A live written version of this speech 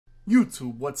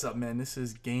YouTube, what's up, man? This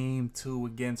is game 2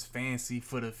 against Fancy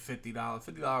for the $50.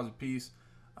 $50 a piece.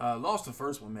 Lost the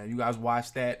first one, man. You guys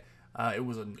watched that. It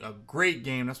was a great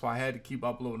game. That's why I had to keep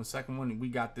uploading the second one. And we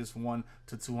got this one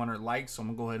to 200 likes. So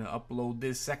I'm going to go ahead and upload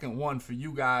this second one for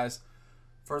you guys.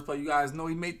 First play, you guys know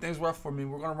he made things rough for me.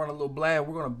 We're going to run a little blast.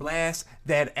 We're going to blast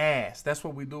that ass. That's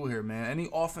what we do here, man. Any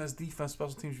offense, defense,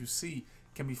 special teams you see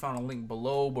can be found on link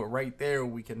below, but right there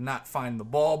we cannot find the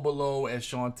ball below as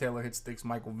Sean Taylor hit sticks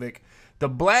Michael Vick. The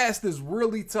blast is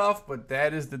really tough, but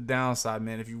that is the downside,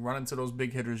 man. If you run into those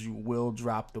big hitters, you will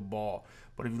drop the ball.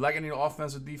 But if you like any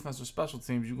offense or defense or special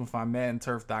teams, you can find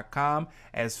MaddenTurf.com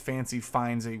as Fancy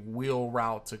finds a wheel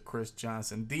route to Chris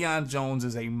Johnson. Deion Jones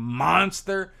is a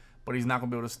monster, but he's not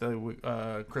going to be able to stay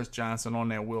with Chris Johnson on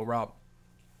that wheel route.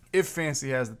 If Fancy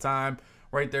has the time,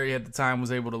 right there he had the time,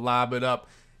 was able to lob it up.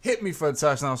 Hit me for a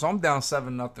touchdown, so I'm down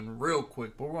 7-0 real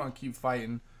quick, but we're going to keep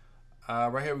fighting.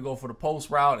 Right here we go for the post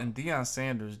route, and Deion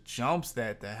Sanders jumps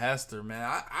that to Hester,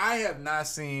 man. I have not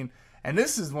seen, and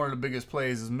this is one of the biggest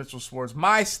plays, is Mitchell Schwartz,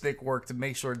 my stick work to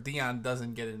make sure Deion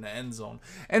doesn't get in the end zone.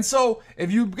 And so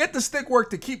if you get the stick work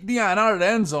to keep Deion out of the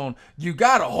end zone, you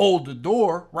got to hold the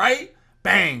door, right?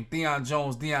 Bang! Deion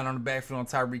Jones, Deion on the backfield on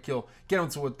Tyreek Hill. Get him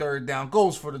to a third down.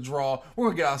 Goes for the draw. We're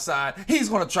going to get outside. He's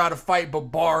going to try to fight,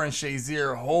 but Barr and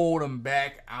Shazier hold him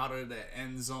back out of the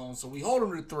end zone. So we hold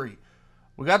him to 3.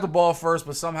 We got the ball first,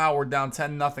 but somehow we're down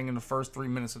 10-0 in the first 3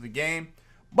 minutes of the game.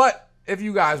 But if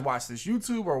you guys watch this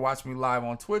YouTube or watch me live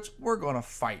on Twitch, we're going to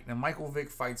fight. And Michael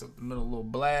Vick fights up the middle, a little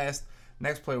blast.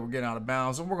 Next play, we're getting out of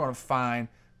bounds, and we're going to find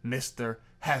Mr.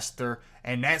 Hester,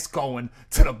 and that's going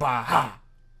to the Baja.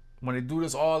 When they do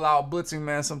this all-out blitzing,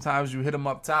 man, sometimes you hit them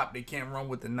up top. They can't run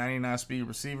with the 99-speed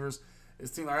receivers.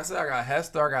 This team, like I said, I got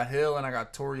Hester, I got Hill, and I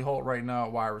got Torrey Holt right now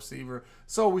at wide receiver.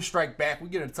 So we strike back. We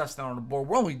get a touchdown on the board.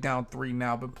 We're only down 3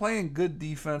 now. Been playing good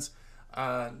defense,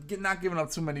 not giving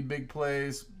up too many big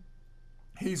plays.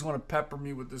 He's going to pepper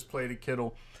me with this play to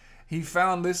Kittle. He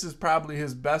found this is probably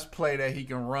his best play that he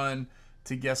can run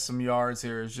to get some yards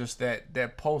here. Is just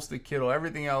that post to Kittle.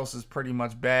 Everything else is pretty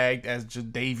much bagged as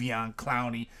Jadeveon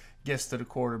Clowney gets to the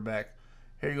quarterback.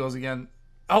 Here he goes again.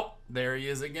 Oh, there he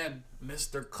is again,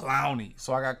 Mr. Clowney.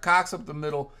 So I got Cox up the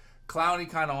middle. Clowney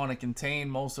kind of on a contain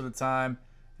most of the time.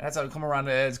 That's how we come around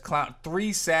the edge.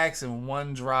 3 sacks in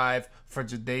 1 drive for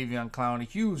Jadeveon Clowney.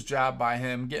 Huge job by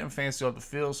him, getting Fancy off the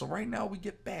field. So right now we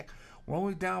get back. We're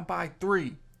only down by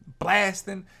 3.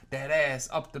 Blasting that ass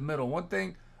up the middle. One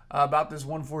thing about this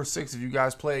 1-4-6, if you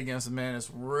guys play against a man,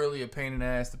 it's really a pain in the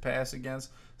ass to pass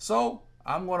against. So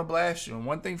I'm going to blast you. And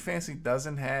one thing Fancy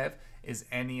doesn't have is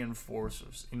any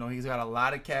enforcers. You know, he's got a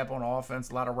lot of cap on offense,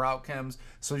 a lot of route chems.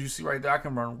 So you see right there, I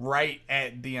can run right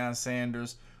at Deion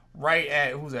Sanders, right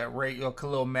at, who's that,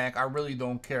 Khalil Mack. I really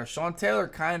don't care. Sean Taylor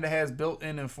kind of has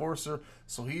built-in enforcer,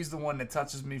 so he's the one that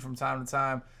touches me from time to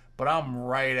time. But I'm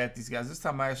right at these guys. This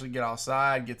time I actually get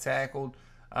outside, get tackled.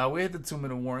 We hit the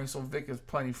 2-minute warning, so Vick is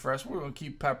plenty fresh. We're going to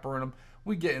keep peppering him.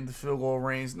 We get into field goal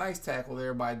range. Nice tackle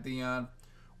there by Deion.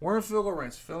 We're in field goal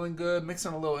range, feeling good,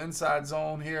 mixing a little inside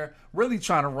zone here. Really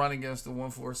trying to run against the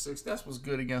 1-4-6. That's what's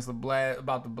good against the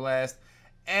blast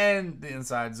and the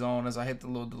inside zone as I hit the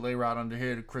little delay route under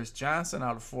here to Chris Johnson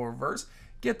out of 4 verse.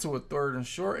 Get to a 3rd and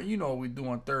short, and you know what we do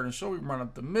on 3rd and short. We run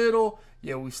up the middle.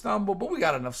 Yeah, we stumble, but we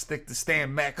got enough stick to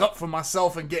stand back up for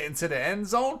myself and get into the end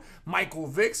zone. Michael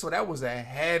Vick, so that was a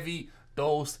heavy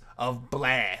dose of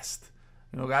blast.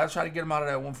 You know, got to try to get him out of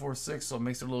that 1-4-6, so it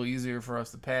makes it a little easier for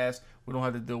us to pass. We don't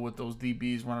have to deal with those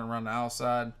DBs running around the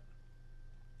outside.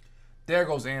 There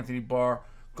goes Anthony Barr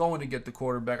going to get the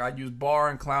quarterback. I use Barr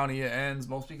and Clowney at ends,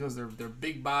 mostly because they're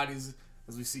big bodies.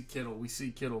 As we see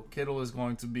Kittle, Kittle is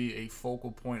going to be a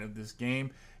focal point of this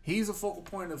game. He's a focal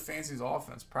point of Fancy's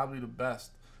offense, probably the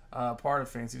best part of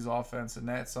Fancy's offense, and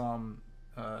that's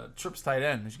Tripp's tight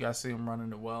end. As you guys see him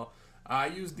running it well. I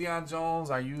use Deion Jones,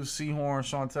 I use Seahorn,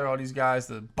 Sean Taylor, all these guys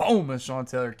to boom as Sean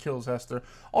Taylor kills Hester.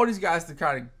 All these guys to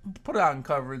kind of put it out in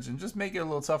coverage and just make it a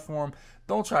little tough for him.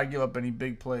 Don't try to give up any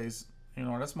big plays. You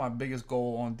know, that's my biggest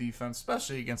goal on defense,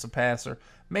 especially against a passer.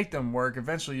 Make them work.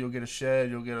 Eventually you'll get a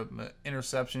shed, you'll get an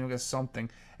interception, you'll get something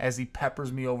as he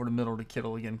peppers me over the middle to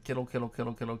Kittle again. Kittle.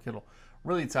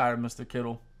 Really tired of Mr.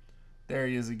 Kittle. There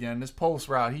he is again. This post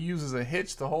route, he uses a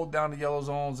hitch to hold down the yellow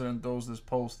zones and then throws this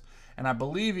post. And I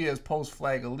believe he has post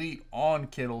flag elite on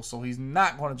Kittle, so he's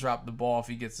not going to drop the ball if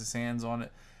he gets his hands on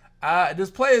it.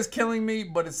 This play is killing me,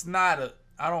 but it's not a,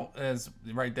 as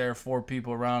right there, 4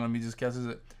 people around him, he just catches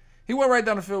it. He went right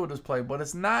down the field with this play, but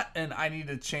it's not an I need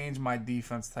to change my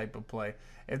defense type of play.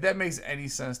 If that makes any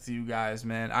sense to you guys,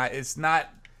 man, it's not.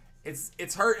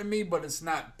 It's hurting me, but it's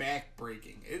not back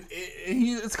breaking.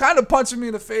 It's kind of punching me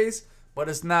in the face, but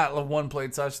it's not a one-play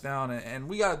touchdown. And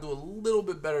we got to do a little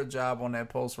bit better job on that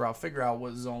post route. Figure out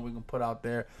what zone we can put out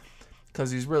there,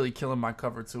 because he's really killing my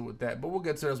cover two with that. But we'll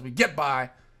get to it as we get by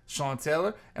Sean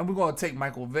Taylor. And we're going to take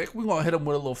Michael Vick. We're going to hit him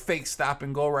with a little fake stop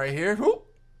and go right here. Whoop.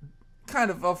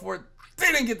 Kind of up for it.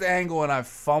 They didn't get the angle, and I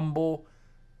fumble.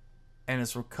 And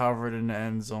it's recovered in the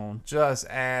end zone. Just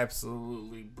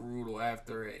absolutely brutal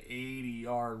after an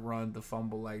 80-yard run to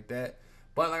fumble like that.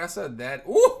 But like I said,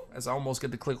 as I almost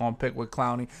get the click on pick with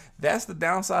Clowney, that's the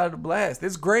downside of the blast.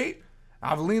 It's great.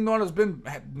 I've leaned on it. It's been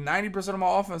 90% of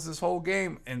my offense this whole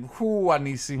game. And I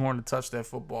need Seahorn to touch that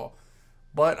football.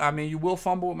 But, I mean, you will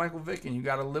fumble with Michael Vick, and you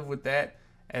got to live with that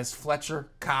as Fletcher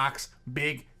Cox,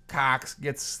 Big Cox,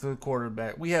 gets to the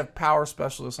quarterback. We have power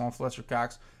specialists on Fletcher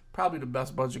Cox. Probably the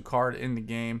best budget card in the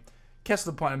game. Catch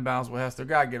the punt and bounce with Hester.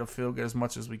 Got to get a field, get as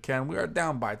much as we can. We are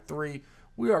down by 3.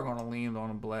 We are going to lean on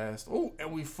a blast. Oh,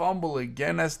 and we fumble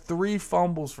again. That's 3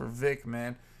 fumbles for Vic,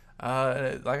 man.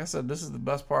 Like I said, this is the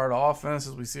best part of the offense,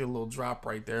 as we see a little drop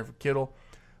right there for Kittle.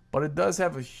 But it does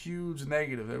have a huge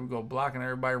negative. There we go, blocking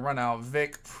everybody. Run out.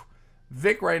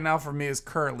 Vic right now for me is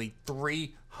currently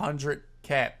 300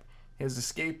 cap. His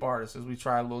escape artist, as we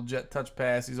try a little jet touch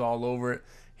pass. He's all over it.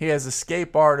 He has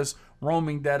escape artist,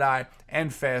 roaming deadeye,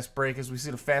 and fast break. As we see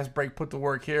the fast break put to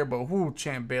work here, but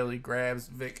Champ Bailey grabs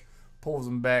Vic, pulls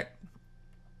him back.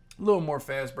 A little more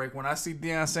fast break. When I see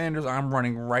Deion Sanders, I'm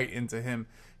running right into him.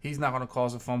 He's not going to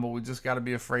cause a fumble. We just got to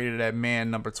be afraid of that man,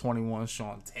 number 21,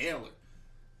 Sean Taylor.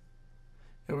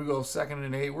 Here we go, 2nd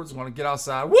and 8. We're just going to get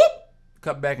outside. Whoop!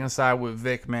 Cut back inside with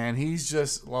Vic, man. He's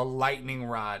just a lightning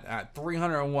rod.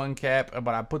 301 cap,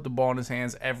 but I put the ball in his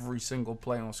hands every single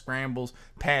play on scrambles,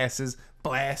 passes,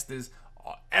 blasters,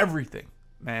 everything,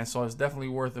 man. So it's definitely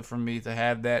worth it for me to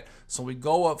have that. So we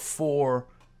go up 4.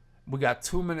 We got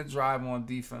 2-minute drive on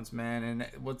defense, man. And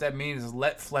what that means is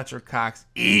let Fletcher Cox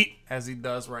eat, as he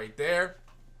does right there.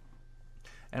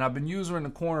 And I've been using her in the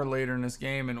corner later in this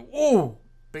game, and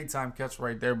big time catch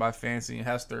right there by Fancy and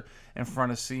Hester in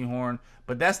front of Seahorn.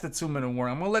 But that's the 2-minute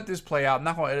warning. I'm going to let this play out. I'm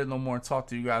not going to edit no more and talk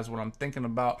to you guys what I'm thinking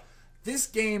about. This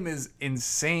game is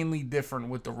insanely different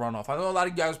with the runoff. I know a lot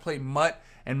of you guys play Mutt,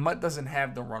 and Mutt doesn't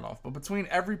have the runoff. But between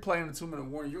every play and the 2-minute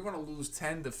warning, you're going to lose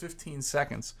 10 to 15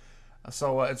 seconds.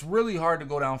 So it's really hard to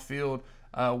go downfield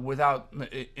without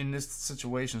in this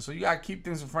situation. So you got to keep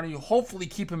things in front of you. Hopefully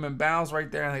keep him in bounds right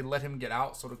there, and they let him get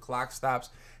out so the clock stops.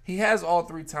 He has all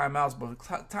 3 timeouts,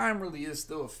 but time really is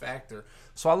still a factor.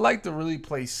 So I like to really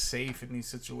play safe in these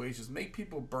situations. Make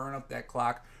people burn up that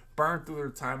clock, burn through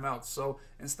their timeouts. So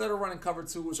instead of running cover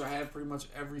 2, which I have pretty much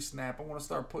every snap, I want to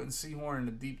start putting Seahorn in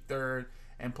the deep third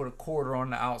and put a quarter on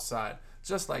the outside.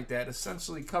 Just like that.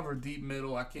 Essentially cover deep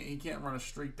middle. He can't run a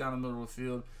streak down the middle of the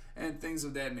field and things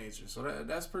of that nature. So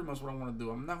that's pretty much what I want to do.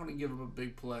 I'm not going to give him a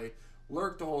big play.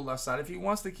 Lurk the whole left side. If he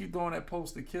wants to keep doing that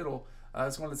post to Kittle,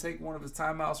 it's going to take one of his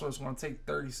timeouts, or it's going to take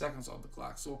 30 seconds off the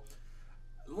clock. So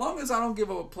as long as I don't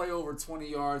give up a play over 20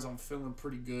 yards, I'm feeling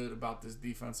pretty good about this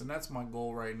defense. And that's my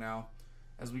goal right now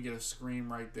as we get a screen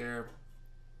right there.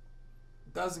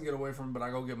 Doesn't get away from him, but I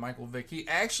go get Michael Vick. He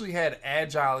actually had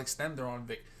agile extender on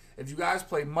Vick. If you guys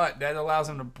play Mutt, that allows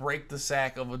him to break the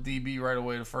sack of a DB right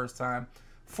away the first time.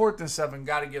 4th and 7,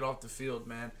 got to get off the field,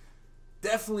 man.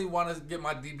 Definitely want to get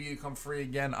my DB to come free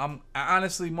again.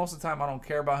 Honestly, most of the time I don't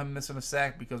care about him missing a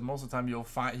sack, because most of the time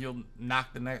he'll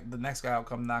knock the next guy will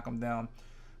come knock him down.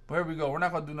 But here we go. We're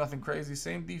not going to do nothing crazy.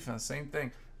 Same defense, same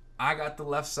thing. I got the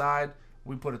left side.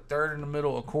 We put a 3rd in the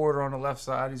middle, a quarter on the left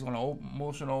side. He's going to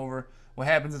motion over. What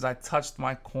happens is I touched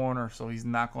my corner, so he's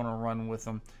not going to run with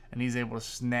him, and he's able to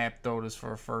snap throw this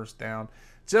for a 1st down.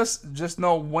 Just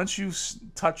know, once you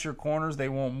touch your corners, they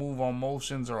won't move on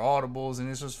motions or audibles, and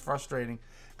it's just frustrating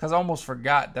because I almost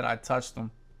forgot that I touched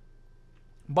them.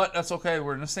 But that's okay.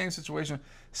 We're in the same situation.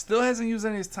 Still hasn't used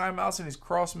any of his timeouts, and he's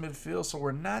cross midfield, so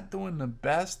we're not doing the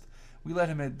best. We let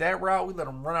him hit that route. We let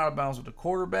him run out of bounds with the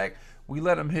quarterback. We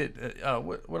let him hit,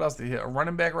 what else did he hit? A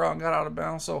running back route and got out of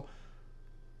bounds. So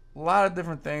a lot of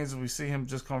different things. We see him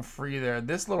just come free there.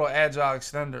 This little agile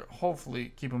extender,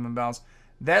 hopefully keep him in bounds.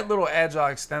 That little agile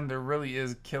extender really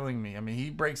is killing me. I mean, he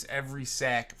breaks every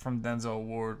sack from Denzel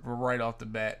Ward right off the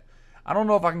bat. I don't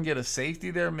know if I can get a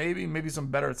safety there, maybe some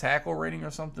better tackle rating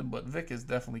or something, but Vic is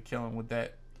definitely killing with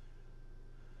that.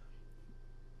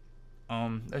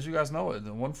 As you guys know,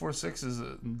 the 146 is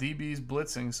DB's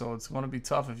blitzing, so it's going to be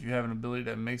tough if you have an ability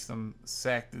that makes them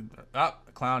sack.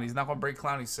 Clowney. He's not going to break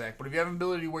Clowney's sack, but if you have an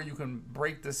ability where you can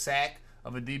break the sack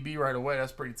of a DB right away,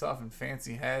 that's pretty tough, and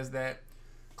Fancy has that.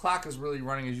 Clock is really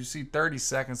running, as you see, 30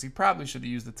 seconds. He probably should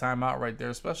have used the timeout right there,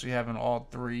 especially having all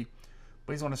 3.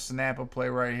 But he's going to snap a play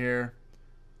right here.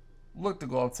 look to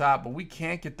go up top, but we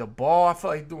can't get the ball. I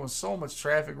feel like doing so much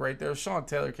traffic right there. Sean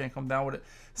Taylor can't come down with it.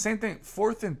 Same thing,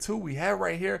 4th and 2 we have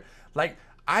right here. Like,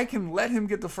 I can let him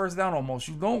get the first down almost.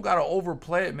 You don't got to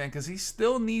overplay it, man, because he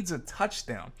still needs a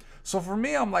touchdown. So for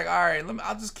me, I'm like, all right,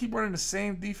 I'll just keep running the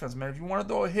same defense, man. If you want to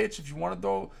throw a hitch, if you want to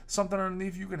throw something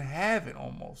underneath, you can have it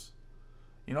almost.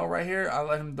 You know, right here, I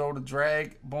let him throw the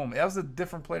drag. Boom. That was a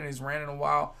different play than he's ran in a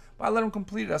while. But I let him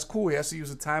complete it. That's cool. He has to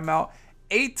use a timeout.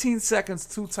 18 seconds,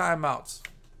 2 timeouts.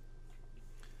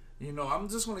 You know, I'm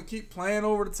just going to keep playing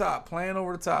over the top, playing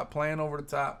over the top, playing over the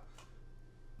top.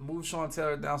 Move Sean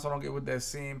Taylor down so I don't get with that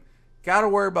seam. Got to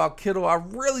worry about Kittle. I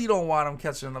really don't want him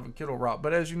catching another Kittle route.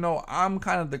 But as you know, I'm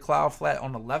kind of the cloud flat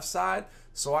on the left side.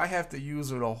 So I have to use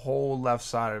the whole left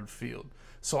side of the field.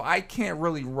 So I can't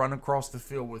really run across the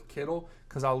field with Kittle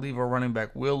because I'll leave a running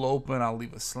back wheel open. I'll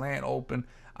leave a slant open.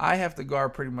 I have to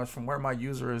guard pretty much from where my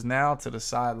user is now to the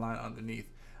sideline underneath.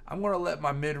 I'm going to let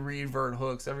my mid-read vert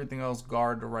hooks, everything else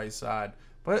guard the right side.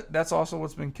 But that's also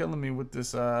what's been killing me with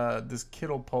this this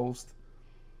Kittle post.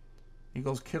 He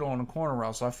goes Kittle on the corner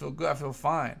route, so I feel good. I feel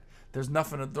fine. There's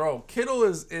nothing to throw. Kittle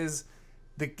is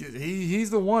he's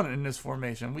the one in this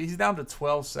formation. He's down to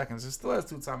 12 seconds. He still has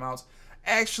 2 timeouts.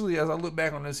 Actually, as I look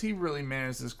back on this, he really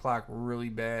managed this clock really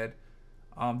bad.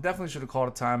 Definitely should have called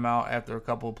a timeout after a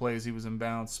couple of plays he was in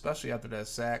bounds, especially after that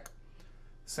sack.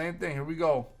 Same thing. Here we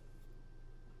go.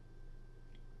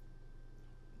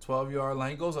 12-yard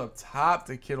line. He goes up top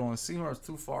to Kittle, and Seymour's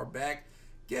too far back.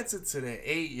 Gets it to the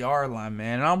 8-yard line,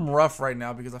 man. And I'm rough right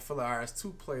now because I feel like, all right, it's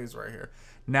 2 plays right here.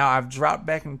 Now, I've dropped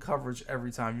back in coverage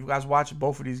every time. You guys watch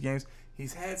both of these games.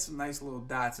 He's had some nice little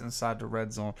dots inside the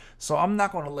red zone. So I'm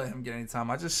not going to let him get any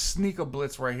time. I just sneak a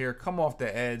blitz right here, come off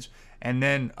the edge, and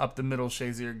then up the middle,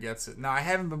 Shazier gets it. Now, I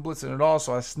haven't been blitzing at all,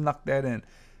 so I snuck that in.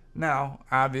 Now,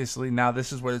 obviously, now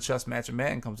this is where the chess match of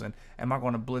Madden comes in. Am I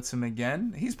going to blitz him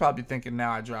again? He's probably thinking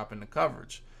now I drop into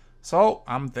coverage. So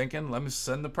I'm thinking, let me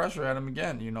send the pressure at him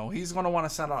again. You know, he's going to want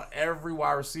to send out every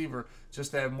wide receiver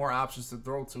just to have more options to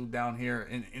throw to down here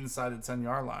inside the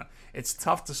 10-yard line. It's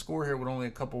tough to score here with only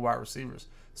a couple wide receivers.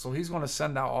 So he's going to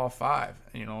send out all 5.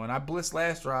 You know, and I blitzed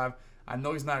last drive. I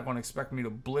know he's not going to expect me to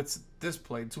blitz this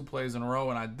play 2 plays in a row,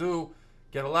 and I do.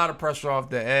 Get a lot of pressure off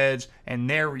the edge, and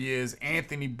there he is,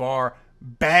 Anthony Barr,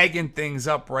 bagging things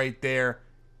up right there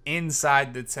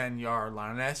inside the 10-yard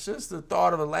line. And that's just the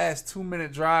thought of a last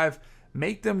 2-minute drive.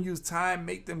 Make them use time.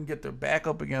 Make them get their back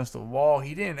up against the wall.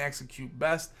 He didn't execute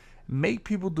best. Make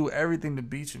people do everything to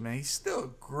beat you, man. He's still a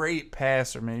great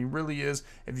passer, man. He really is.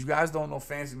 If you guys don't know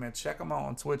Fancy, man, check him out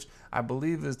on Twitch. I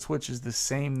believe his Twitch is the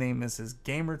same name as his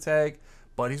gamer tag.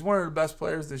 But he's one of the best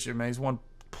players this year, man. He's won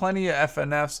plenty of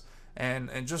FNFs. And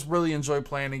just really enjoy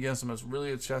playing against him. It's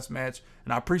really a chess match.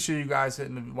 And I appreciate you guys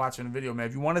watching the video, man.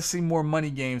 If you want to see more money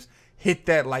games, hit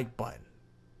that like button.